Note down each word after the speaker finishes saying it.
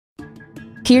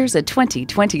Here's a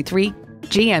 2023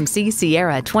 GMC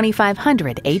Sierra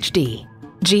 2500 HD.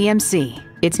 GMC,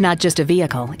 it's not just a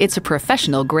vehicle, it's a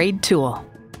professional-grade tool.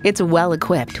 It's well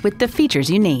equipped with the features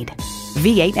you need: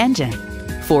 V8 engine,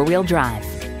 4-wheel drive,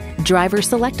 driver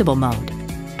selectable mode,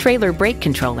 trailer brake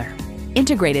controller,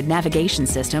 integrated navigation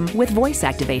system with voice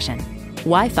activation,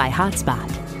 Wi-Fi hotspot,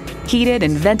 heated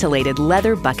and ventilated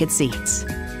leather bucket seats,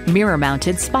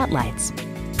 mirror-mounted spotlights,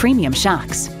 premium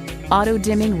shocks,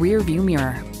 auto-dimming rear-view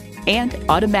mirror, and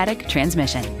automatic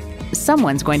transmission.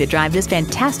 Someone's going to drive this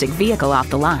fantastic vehicle off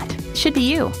the lot. Should be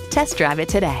you. Test drive it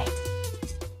today.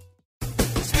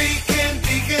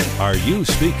 Are you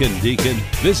speaking Deacon?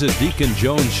 Visit Deacon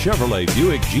Jones Chevrolet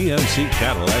Buick GMC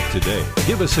Cadillac today.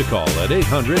 Give us a call at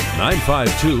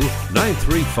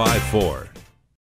 800-952-9354.